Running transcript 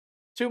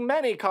to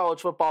many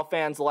college football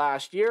fans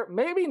last year.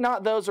 Maybe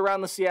not those around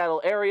the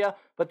Seattle area,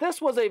 but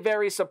this was a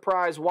very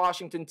surprise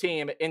Washington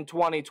team in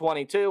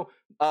 2022.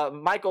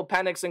 Michael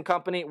Penix and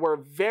company were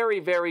very,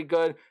 very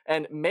good,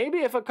 and maybe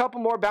if a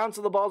couple more bounce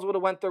of the balls would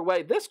have went their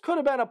way, this could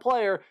have been a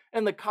player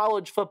in the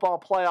college football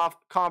playoff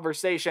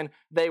conversation.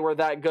 They were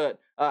that good.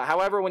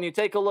 However, when you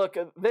take a look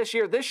this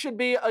year, this should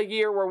be a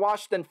year where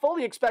Washington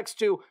fully expects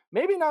to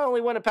maybe not only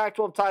win a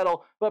Pac-12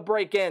 title, but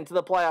break into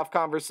the playoff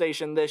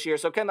conversation this year.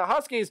 So can the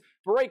Huskies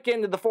break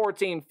into the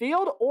 14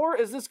 field, or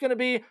is this going to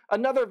be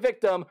another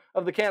victim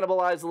of the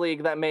cannibalized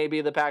league that may be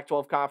the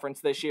Pac-12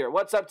 conference this year?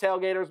 What's up,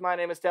 Tailgaters? My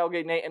name is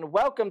Tailgate Nate, and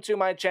welcome to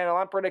my channel.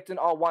 I'm predicting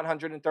all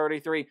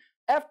 133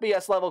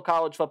 FBS level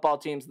college football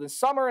teams this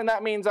summer, and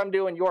that means I'm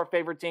doing your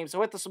favorite team. So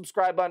hit the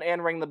subscribe button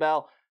and ring the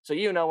bell so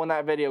you know when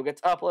that video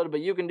gets uploaded, but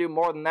you can do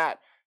more than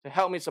that to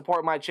help me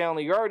support my channel.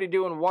 You're already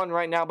doing one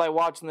right now by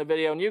watching the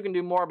video, and you can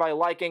do more by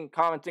liking,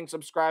 commenting,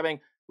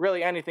 subscribing,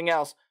 really anything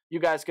else you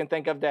guys can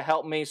think of to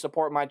help me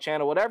support my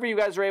channel. Whatever you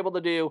guys are able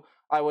to do,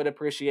 I would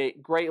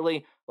appreciate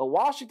greatly. The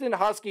Washington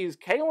Huskies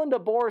Kalen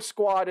DeBoer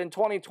squad in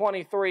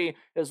 2023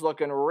 is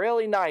looking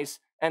really nice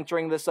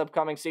entering this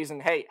upcoming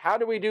season. Hey, how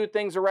do we do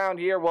things around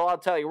here? Well, I'll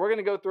tell you. We're going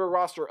to go through a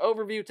roster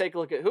overview, take a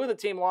look at who the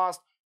team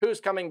lost, who's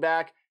coming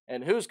back,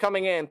 and who's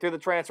coming in through the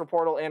transfer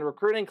portal and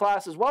recruiting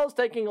class, as well as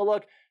taking a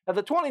look at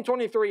the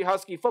 2023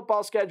 Husky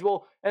football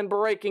schedule and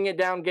breaking it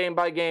down game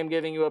by game,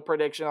 giving you a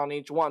prediction on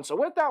each one. So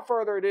without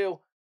further ado,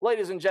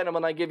 ladies and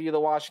gentlemen, I give you the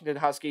Washington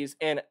Huskies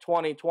in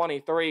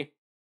 2023.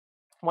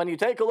 When you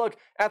take a look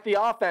at the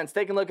offense,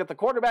 take a look at the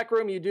quarterback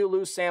room, you do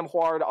lose Sam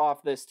Huard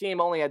off this team.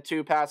 Only had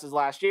 2 passes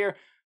last year,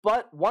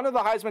 but one of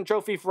the Heisman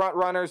Trophy front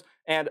runners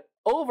and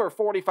over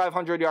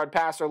 4,500-yard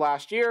passer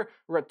last year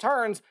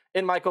returns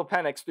in Michael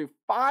Penix through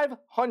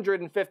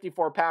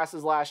 554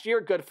 passes last year,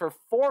 good for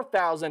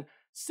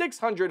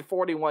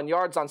 4,641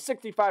 yards on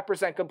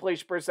 65%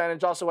 completion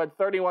percentage, also had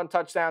 31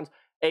 touchdowns,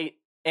 8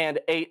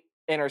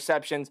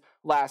 interceptions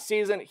last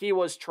season. He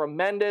was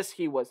tremendous.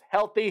 He was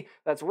healthy.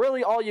 That's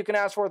really all you can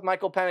ask for with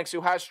Michael Penix,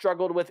 who has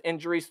struggled with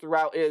injuries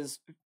throughout his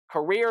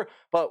career,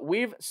 but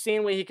we've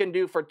seen what he can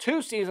do for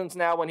 2 seasons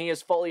now when he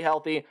is fully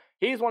healthy.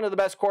 He's one of the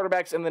best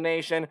quarterbacks in the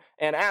nation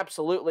and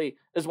absolutely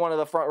is one of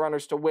the front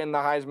runners to win the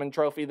Heisman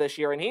Trophy this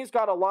year, and he's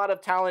got a lot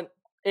of talent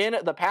in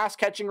the pass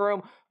catching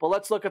room, but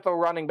let's look at the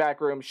running back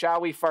room,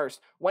 shall we first?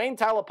 Wayne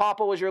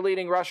Talapapa was your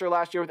leading rusher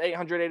last year with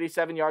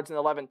 887 yards and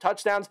 11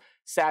 touchdowns.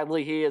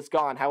 Sadly, he is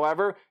gone.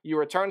 However, you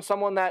return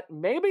someone that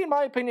maybe, in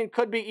my opinion,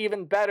 could be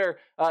even better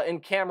in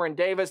Cameron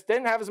Davis.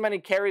 Didn't have as many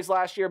carries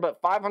last year, but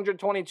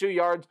 522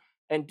 yards,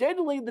 and did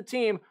lead the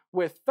team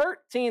with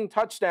 13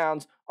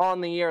 touchdowns on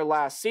the year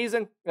last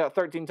season.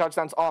 13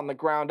 touchdowns on the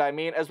ground, I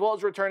mean, as well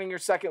as returning your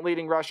second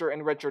leading rusher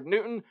in Richard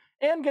Newton,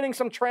 and getting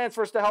some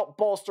transfers to help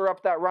bolster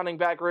up that running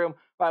back room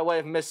by way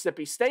of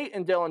Mississippi State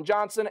and Dylan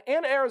Johnson,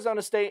 and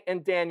Arizona State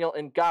and Daniel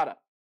Ngata.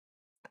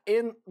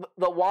 In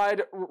the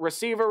wide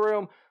receiver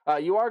room,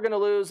 you are going to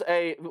lose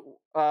a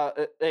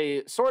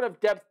sort of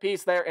depth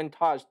piece there in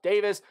Taj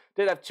Davis.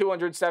 Did have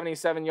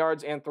 277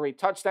 yards and 3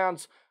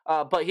 touchdowns,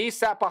 but he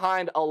sat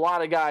behind a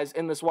lot of guys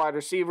in this wide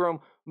receiver room,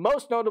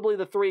 most notably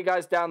the 3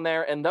 guys down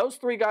there, and those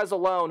 3 guys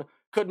alone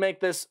could make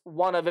this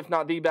one of, if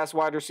not the best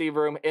wide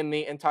receiver room in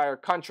the entire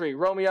country.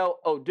 Romeo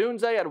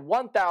Odunze had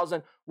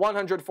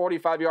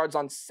 1,145 yards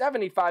on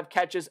 75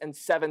 catches and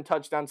 7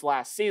 touchdowns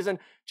last season.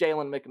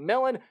 Jalen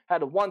McMillan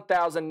had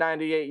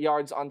 1,098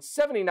 yards on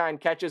 79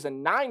 catches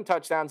and 9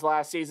 touchdowns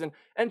last season.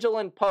 And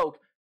Jalen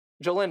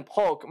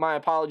Polk, my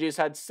apologies,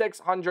 had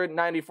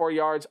 694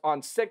 yards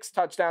on 6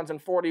 touchdowns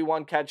and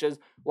 41 catches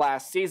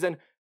last season.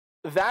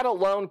 That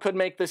alone could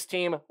make this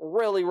team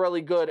really, really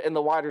good in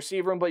the wide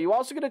receiver room, but you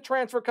also get a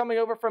transfer coming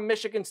over from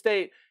Michigan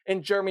State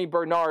in Jeremy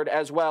Bernard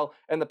as well,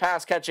 and the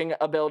pass-catching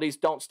abilities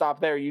don't stop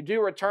there. You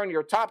do return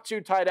your top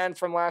 2 tight ends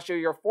from last year,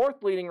 your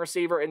 4th leading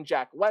receiver in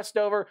Jack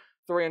Westover,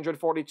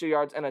 342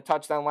 yards and a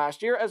touchdown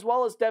last year, as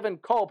well as Devin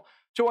Culp,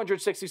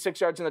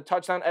 266 yards and a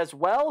touchdown, as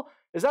well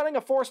as adding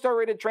a 4-star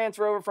rated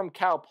transfer over from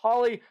Cal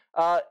Poly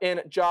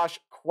in Josh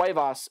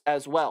Cuevas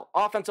as well.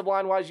 Offensive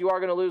line-wise, you are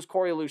going to lose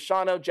Corey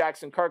Luciano,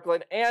 Jackson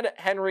Kirkland, and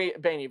Henry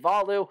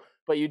Benivalu,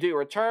 but you do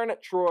return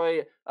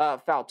Troy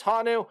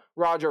Faltanu,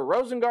 Roger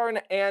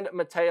Rosengarten, and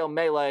Mateo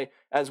Mele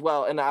as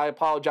well, and I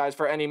apologize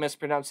for any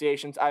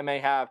mispronunciations I may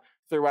have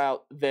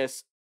throughout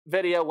this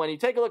video. When you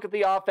take a look at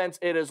the offense,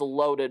 it is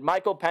loaded.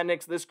 Michael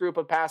Penix, this group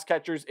of pass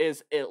catchers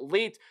is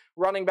elite.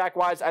 Running back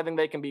wise, I think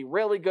they can be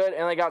really good,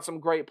 and they got some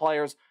great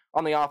players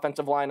on the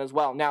offensive line as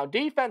well. Now,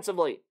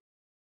 defensively,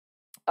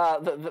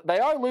 they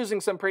are losing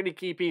some pretty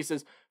key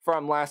pieces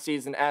from last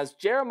season, as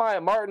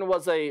Jeremiah Martin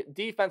was a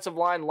defensive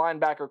line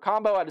linebacker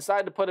combo. I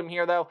decided to put him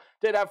here, though.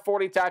 Did have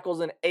 40 tackles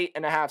and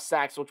 8.5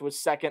 sacks, which was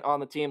second on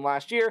the team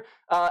last year.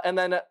 And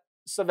then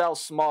Savell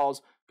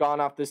Smalls gone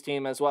off this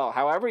team as well.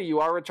 However, you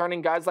are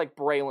returning guys like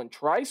Braylon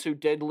Trice, who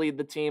did lead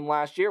the team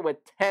last year with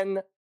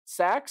 10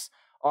 sacks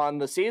on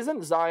the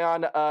season.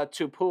 Zion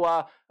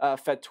Tupua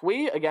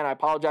Fetui. Again, I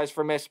apologize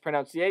for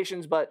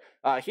mispronunciations, but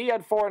he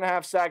had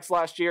 4.5 sacks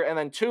last year. And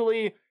then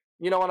Tuli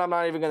you know what, I'm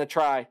not even going to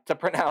try to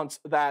pronounce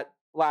that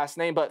last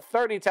name, but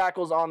 30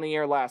 tackles on the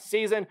year last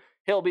season.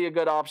 He'll be a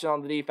good option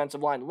on the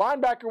defensive line.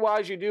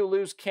 Linebacker-wise, you do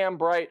lose Cam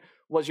Bright,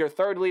 was your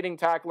third leading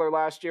tackler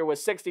last year with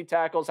 60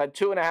 tackles, had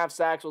 2.5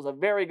 sacks, was a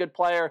very good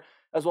player,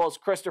 as well as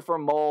Christopher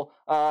Mole.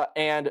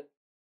 It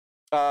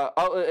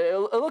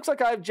looks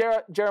like I have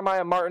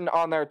Jeremiah Martin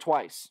on there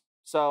twice.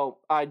 So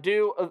I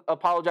do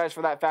apologize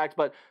for that fact,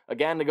 but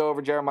again, to go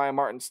over Jeremiah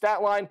Martin's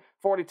stat line,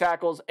 40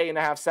 tackles,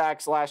 8.5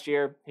 sacks last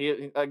year.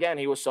 He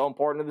was so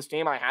important to this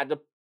team. I had to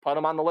put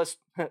him on the list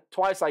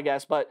twice, I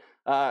guess, but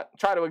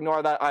try to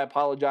ignore that. I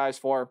apologize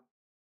for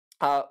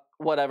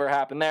whatever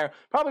happened there.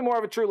 Probably more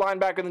of a true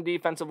linebacker than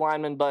defensive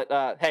lineman, but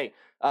hey,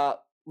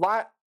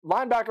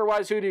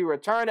 linebacker-wise, who do you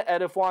return?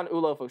 Edifwan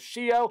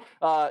Ulofoshio,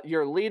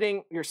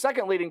 your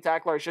second leading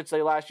tackler, I should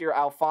say, last year,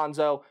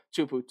 Alfonso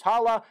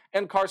Tuputala,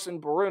 and Carson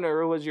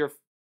Bruner, who was your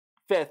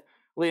fifth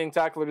leading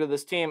tackler to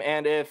this team.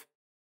 And if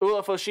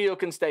Ulofoshio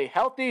can stay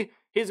healthy,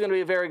 he's going to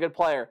be a very good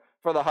player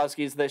for the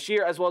Huskies this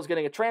year, as well as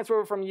getting a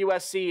transfer from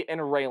USC, and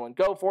Raylan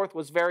Goforth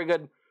was very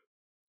good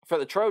for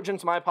the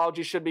Trojans. My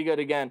apologies, should be good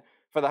again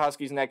for the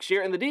Huskies next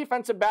year. In the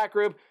defensive back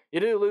group, you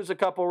do lose a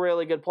couple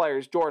really good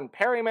players. Jordan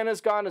Perryman is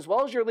gone, as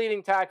well as your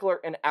leading tackler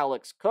and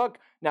Alex Cook.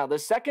 Now, the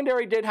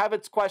secondary did have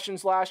its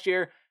questions last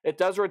year. It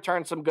does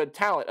return some good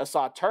talent.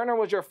 Asad Turner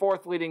was your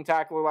fourth leading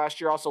tackler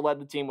last year, also led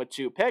the team with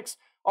 2 picks.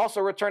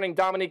 Also returning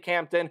Dominique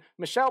Hampton,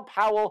 Michelle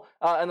Powell,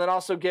 and then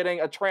also getting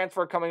a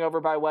transfer coming over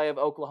by way of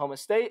Oklahoma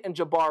State, and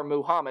Jabbar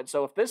Muhammad.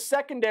 So if this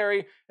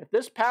secondary, if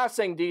this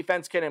passing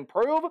defense can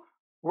improve,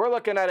 we're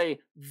looking at a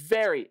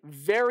very,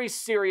 very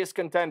serious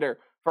contender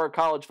for a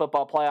college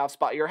football playoff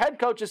spot. Your head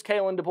coach is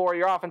Kalen DeBoer.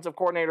 Your offensive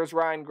coordinator is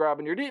Ryan Grubb.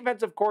 And your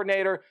defensive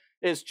coordinator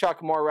is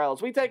Chuck Morrell.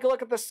 As we take a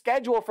look at the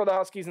schedule for the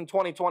Huskies in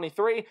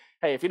 2023,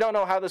 hey, if you don't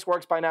know how this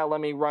works by now, let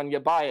me run you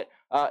by it.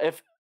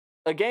 If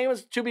a game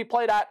is to be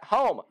played at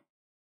home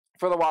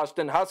for the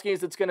Washington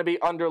Huskies, it's going to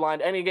be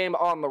underlined. Any game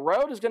on the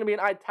road is going to be in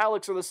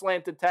italics or the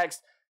slanted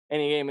text.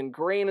 Any game in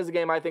green is a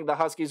game I think the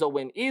Huskies will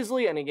win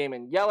easily. Any game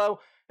in yellow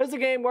is a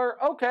game where,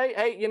 okay,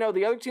 hey,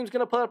 the other team's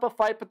going to put up a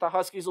fight, but the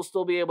Huskies will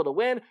still be able to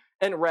win,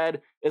 and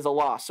red is a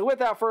loss. So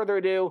without further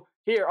ado,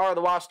 here are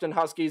the Washington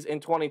Huskies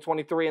in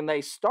 2023, and they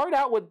start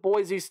out with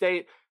Boise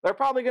State. They're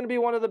probably going to be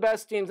one of the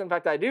best teams. In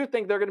fact, I do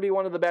think they're going to be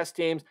one of the best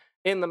teams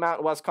in the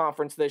Mountain West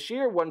Conference this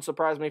year. Wouldn't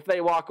surprise me if they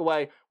walk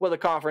away with a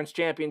conference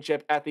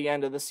championship at the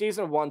end of the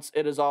season once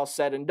it is all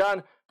said and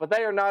done. But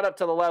they are not up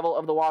to the level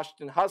of the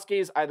Washington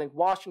Huskies. I think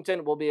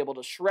Washington will be able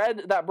to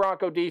shred that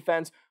Bronco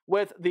defense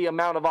with the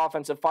amount of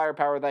offensive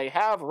firepower they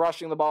have,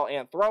 rushing the ball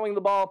and throwing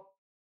the ball.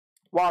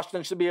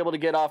 Washington should be able to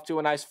get off to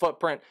a nice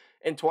footprint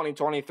in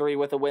 2023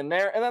 with a win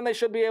there. And then they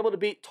should be able to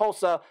beat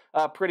Tulsa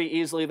pretty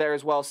easily there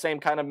as well. Same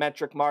kind of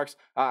metric marks.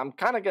 I'm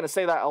kind of going to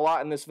say that a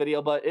lot in this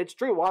video, but it's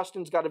true.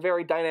 Washington's got a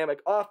very dynamic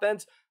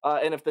offense.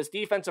 And if this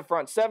defensive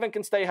front seven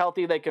can stay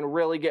healthy, they can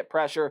really get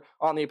pressure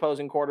on the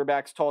opposing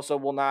quarterbacks. Tulsa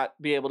will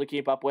not be able to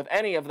keep up with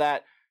any of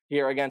that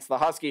here against the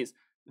Huskies.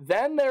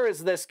 Then there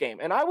is this game,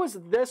 and I was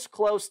this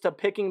close to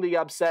picking the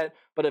upset,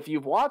 but if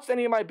you've watched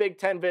any of my Big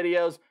Ten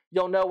videos,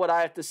 you'll know what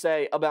I have to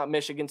say about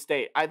Michigan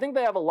State. I think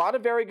they have a lot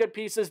of very good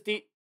pieces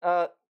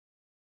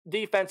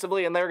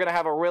defensively, and they're going to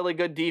have a really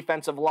good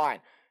defensive line.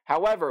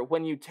 However,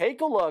 when you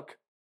take a look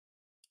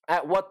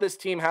at what this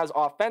team has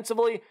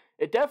offensively,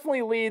 it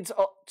definitely leads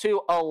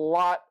to a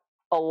lot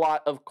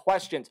of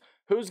questions.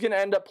 Who's going to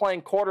end up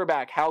playing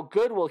quarterback? How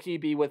good will he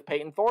be with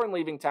Peyton Thorne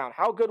leaving town?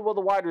 How good will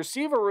the wide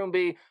receiver room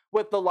be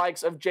with the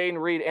likes of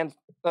Jaden Reed and,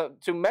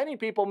 to many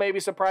people, maybe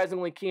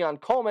surprisingly, Keon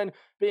Coleman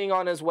being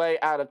on his way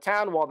out of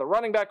town while the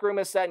running back room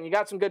is set and you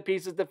got some good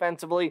pieces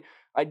defensively?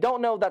 I don't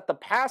know that the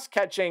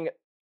pass-catching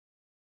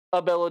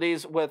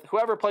abilities with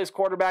whoever plays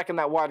quarterback in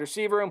that wide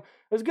receiver room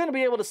is going to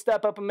be able to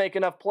step up and make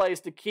enough plays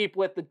to keep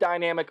with the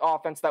dynamic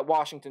offense that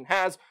Washington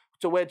has,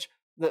 to which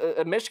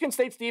the Michigan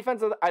State's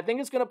defense, I think,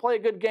 is going to play a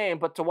good game,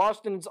 but to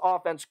Washington's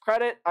offense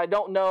credit, I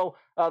don't know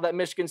that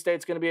Michigan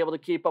State's going to be able to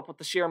keep up with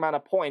the sheer amount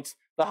of points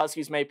the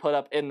Huskies may put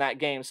up in that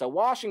game. So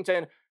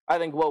Washington, I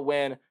think, will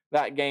win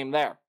that game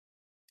there.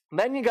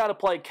 Then you got to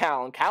play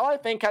Cal, and Cal, I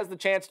think, has the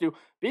chance to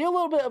be a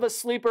little bit of a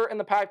sleeper in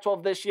the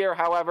Pac-12 this year.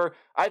 However,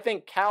 I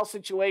think Cal's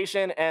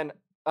situation, and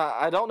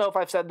I don't know if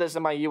I've said this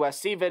in my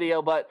USC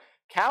video, but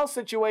Cal's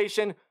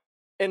situation,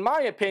 in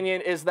my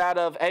opinion, is that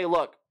of, hey,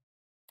 look,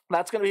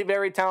 that's going to be a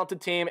very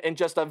talented team in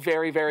just a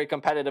very, very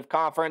competitive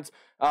conference,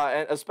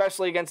 and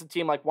especially against a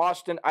team like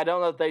Washington. I don't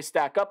know if they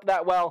stack up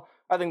that well.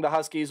 I think the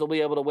Huskies will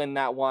be able to win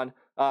that one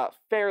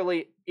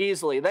fairly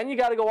easily. Then you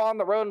got to go on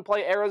the road and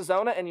play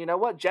Arizona, and you know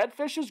what? Jed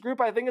Fish's group,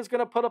 I think, is going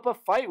to put up a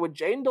fight with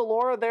Jane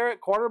DeLora there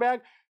at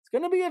quarterback. It's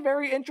going to be a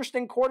very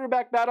interesting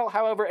quarterback battle.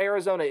 However,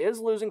 Arizona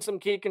is losing some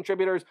key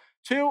contributors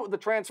to the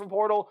transfer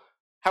portal.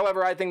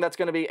 However, I think that's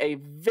going to be a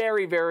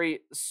very,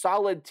 very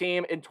solid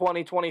team in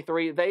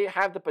 2023. They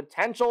have the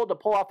potential to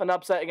pull off an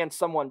upset against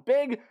someone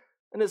big.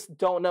 I just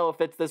don't know if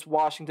it's this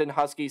Washington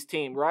Huskies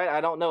team, right? I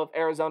don't know if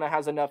Arizona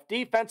has enough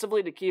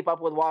defensively to keep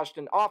up with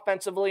Washington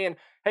offensively. And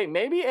hey,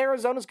 maybe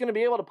Arizona's going to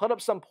be able to put up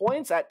some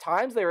points. At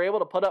times, they were able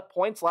to put up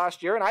points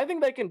last year, and I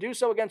think they can do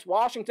so against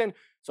Washington.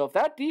 So if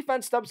that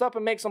defense steps up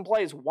and makes some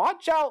plays,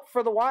 watch out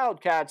for the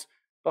Wildcats.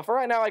 But for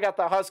right now, I got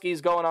the Huskies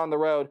going on the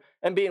road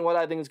and being what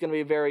I think is going to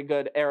be a very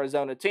good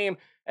Arizona team.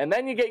 And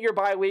then you get your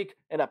bye week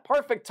in a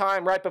perfect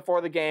time right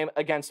before the game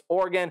against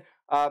Oregon.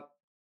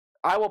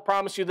 I will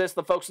promise you this,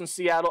 the folks in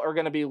Seattle are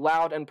going to be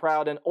loud and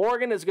proud, and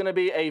Oregon is going to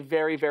be a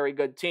very, very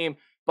good team.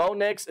 Bo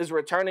Nix is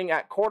returning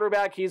at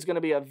quarterback. He's going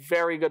to be a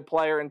very good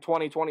player in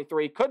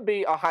 2023. Could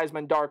be a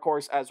Heisman dark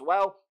horse as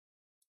well.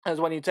 As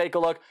when you take a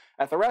look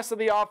at the rest of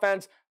the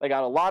offense, they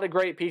got a lot of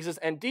great pieces,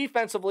 and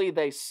defensively,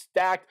 they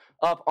stacked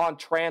up on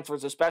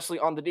transfers, especially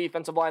on the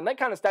defensive line. They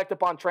kind of stacked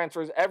up on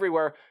transfers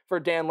everywhere for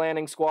Dan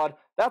Lanning's squad.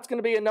 That's going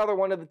to be another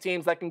one of the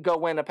teams that can go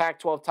win a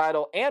Pac-12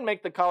 title and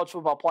make the college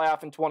football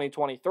playoff in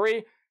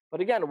 2023. But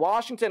again,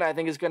 Washington, I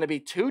think, is going to be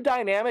too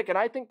dynamic, and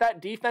I think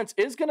that defense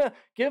is going to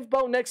give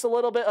Bo Nix a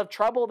little bit of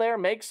trouble there,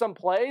 make some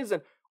plays,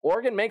 and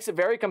Oregon makes it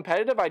very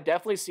competitive. I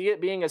definitely see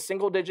it being a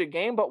single-digit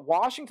game, but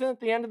Washington, at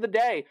the end of the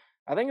day,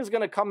 I think is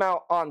going to come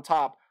out on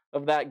top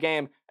of that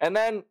game. And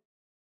then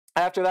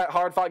after that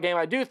hard-fought game,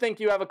 I do think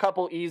you have a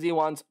couple easy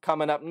ones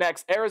coming up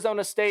next.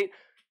 Arizona State,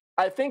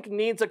 I think,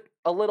 needs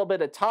a little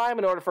bit of time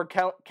in order for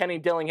Kenny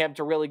Dillingham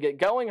to really get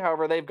going.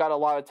 However, they've got a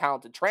lot of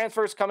talented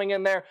transfers coming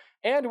in there.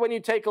 And when you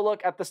take a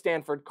look at the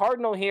Stanford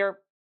Cardinal here,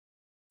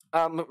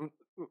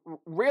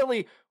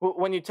 really,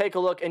 when you take a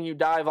look and you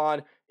dive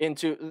on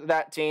into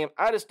that team,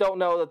 I just don't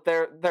know that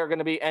they're going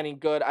to be any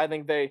good. I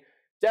think they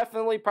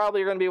definitely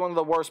probably are going to be one of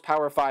the worst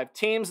Power 5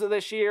 teams of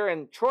this year,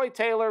 and Troy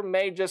Taylor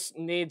may just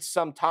need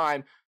some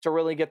time to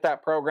really get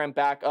that program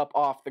back up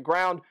off the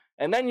ground.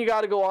 And then you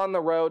got to go on the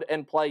road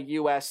and play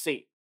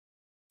USC.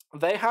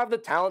 They have the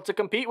talent to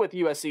compete with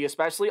USC,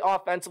 especially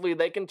offensively.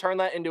 They can turn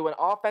that into an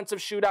offensive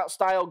shootout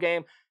style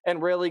game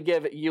and really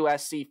give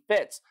USC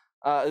fits,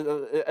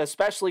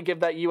 especially give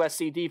that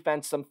USC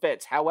defense some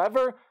fits.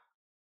 However,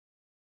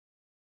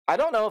 I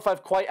don't know if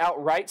I've quite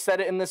outright said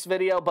it in this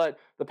video, but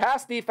the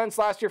pass defense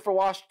last year for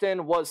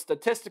Washington was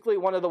statistically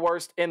one of the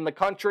worst in the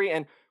country.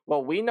 And,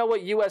 well, we know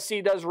what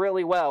USC does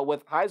really well.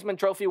 With Heisman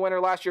Trophy winner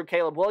last year,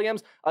 Caleb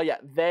Williams,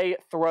 they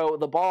throw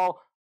the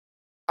ball.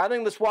 I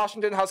think this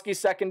Washington Huskies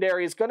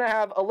secondary is going to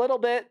have a little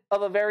bit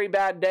of a very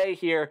bad day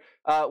here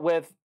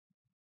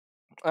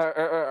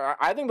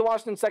I think the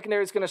Washington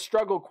secondary is going to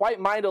struggle quite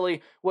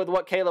mightily with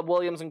what Caleb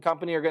Williams and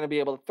company are going to be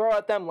able to throw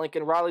at them.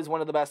 Lincoln Riley's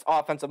one of the best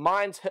offensive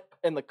minds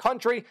in the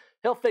country.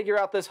 He'll figure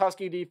out this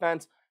Husky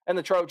defense, and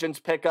the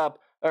Trojans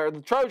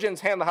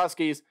hand the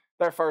Huskies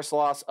their first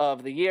loss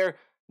of the year.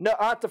 No,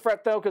 not to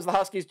fret, though, because the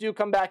Huskies do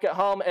come back at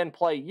home and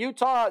play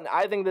Utah, and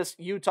I think this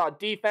Utah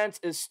defense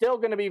is still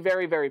going to be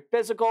very, very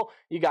physical.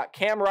 You got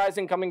Cam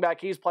Rising coming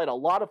back. He's played a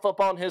lot of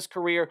football in his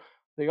career.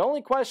 The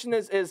only question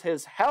is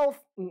his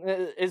health.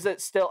 Is it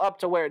still up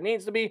to where it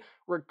needs to be?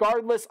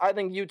 Regardless, I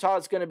think Utah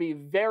is going to be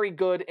very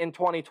good in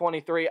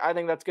 2023. I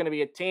think that's going to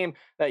be a team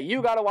that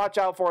you got to watch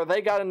out for.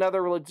 They got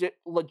another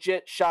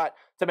legit shot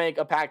to make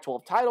a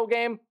Pac-12 title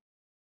game.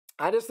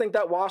 I just think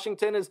that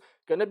Washington is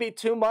going to be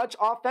too much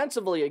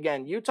offensively.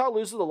 Again, Utah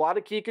loses a lot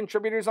of key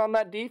contributors on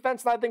that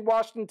defense, and I think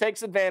Washington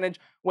takes advantage,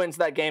 wins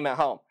that game at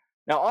home.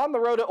 Now, on the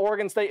road at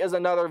Oregon State is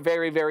another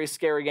very, very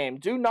scary game.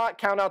 Do not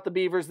count out the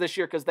Beavers this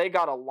year because they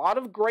got a lot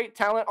of great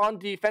talent on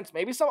defense,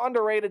 maybe some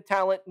underrated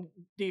talent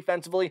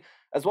defensively,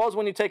 as well as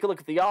when you take a look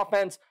at the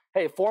offense.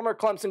 Hey, former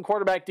Clemson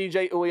quarterback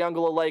DJ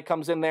Uiagalelei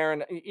comes in there,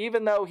 and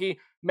even though he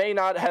may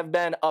not have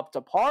been up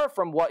to par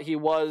from what he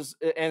was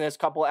in his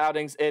couple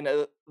outings in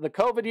the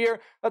COVID year,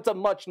 that's a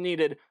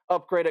much-needed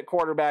upgrade at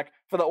quarterback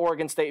for the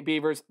Oregon State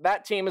Beavers.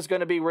 That team is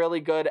going to be really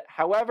good.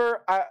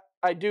 However,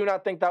 I do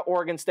not think that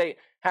Oregon State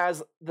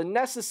has the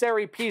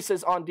necessary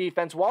pieces on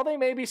defense. While they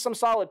may be some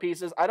solid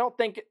pieces, I don't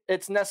think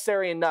it's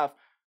necessarily enough,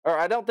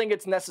 there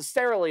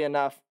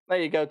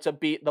you go, to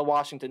beat the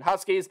Washington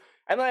Huskies.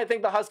 And then I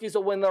think the Huskies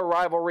will win their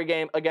rivalry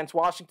game against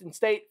Washington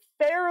State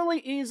fairly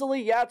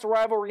easily. Yeah, it's a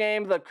rivalry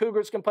game. The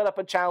Cougars can put up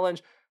a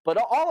challenge. But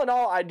all in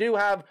all, I do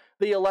have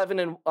the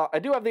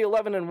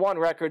 11-1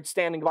 record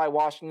standing by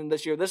Washington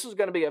this year. This is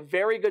going to be a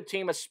very good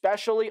team,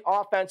 especially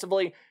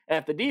offensively. And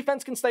if the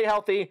defense can stay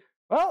healthy,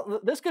 well,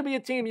 this could be a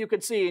team you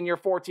could see in your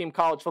 4-team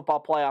college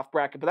football playoff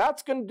bracket. But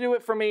that's going to do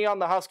it for me on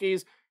the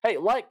Huskies. Hey,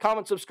 like,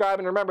 comment, subscribe,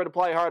 and remember to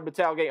play hard but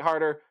tailgate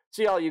harder.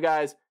 See all you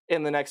guys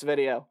in the next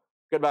video.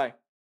 Goodbye.